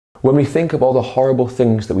When we think of all the horrible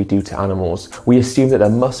things that we do to animals, we assume that there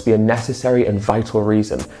must be a necessary and vital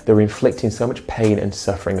reason that we're inflicting so much pain and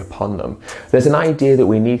suffering upon them. There's an idea that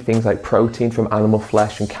we need things like protein from animal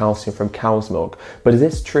flesh and calcium from cow's milk, but is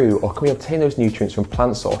this true, or can we obtain those nutrients from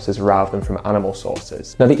plant sources rather than from animal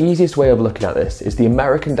sources? Now, the easiest way of looking at this is the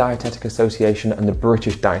American Dietetic Association and the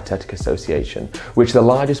British Dietetic Association, which are the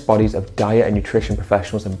largest bodies of diet and nutrition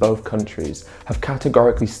professionals in both countries, have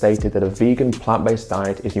categorically stated that a vegan plant-based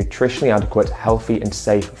diet is nutritionally adequate, healthy and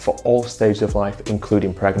safe for all stages of life,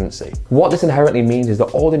 including pregnancy. What this inherently means is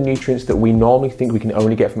that all the nutrients that we normally think we can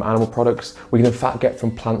only get from animal products, we can in fact get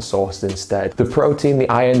from plant sources instead. The protein, the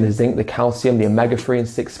iron, the zinc, the calcium, the omega-3 and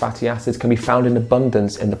 6 fatty acids can be found in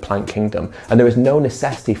abundance in the plant kingdom, and there is no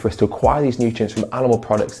necessity for us to acquire these nutrients from animal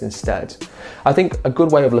products instead. I think a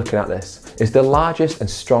good way of looking at this is the largest and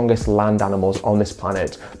strongest land animals on this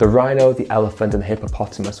planet, the rhino, the elephant and the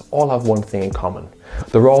hippopotamus, all have one thing in common.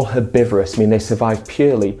 They're all herbivorous, meaning they survive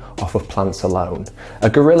purely off of plants alone. A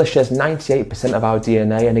gorilla shares 98% of our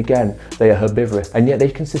DNA, and again, they are herbivorous, and yet they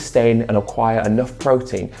can sustain and acquire enough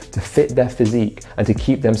protein to fit their physique and to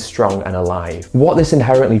keep them strong and alive. What this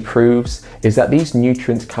inherently proves is that these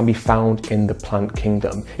nutrients can be found in the plant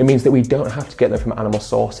kingdom. It means that we don't have to get them from animal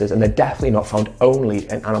sources, and they're definitely not found only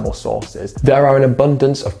in animal sources. There are an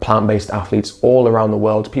abundance of plant-based athletes all around the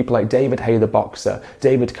world, people like David Hay, the boxer,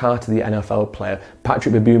 David Carter, the NFL player,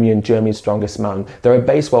 Patrick Baboumian, Germany's strongest man. There are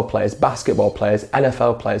baseball players, basketball players,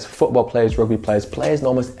 NFL players, football players, rugby players, players in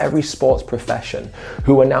almost every sports profession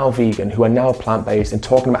who are now vegan, who are now plant-based, and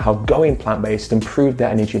talking about how going plant-based improved their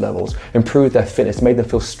energy levels, improved their fitness, made them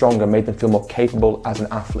feel stronger, made them feel more capable as an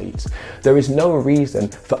athlete. There is no reason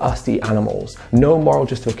for us to eat animals, no moral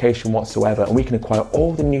justification whatsoever, and we can acquire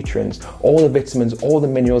all the nutrients, all the vitamins, all the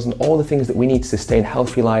minerals, and all the things that we need to sustain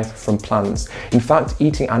healthy life from plants. In fact,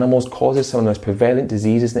 eating animals causes some of the most prevalent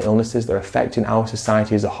diseases and illnesses that are affecting our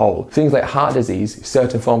society as a whole. Things like heart disease,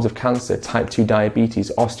 certain forms of cancer, type 2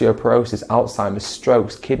 diabetes, osteoporosis, Alzheimer's,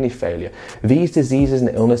 strokes, kidney failure. These diseases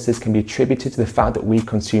and illnesses can be attributed to the fact that we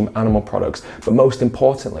consume animal products, but most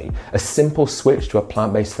importantly, a simple switch to a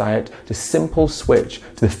plant-based diet, a simple switch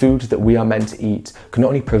to the foods that we are meant to eat can not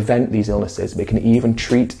only prevent these illnesses, but it can even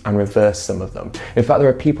treat and reverse some of them. In fact, there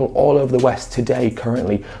are people all over the West today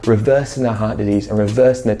currently reversing their heart disease and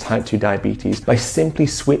reversing their type 2 diabetes by simply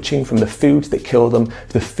switching from the foods that kill them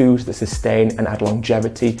to the foods that sustain and add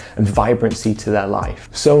longevity and vibrancy to their life.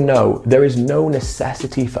 So no, there is no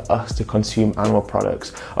necessity for us to consume animal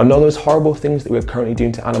products. And all those horrible things that we're currently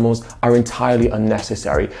doing to animals are entirely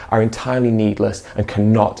unnecessary, are entirely needless, and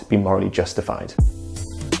cannot be morally justified.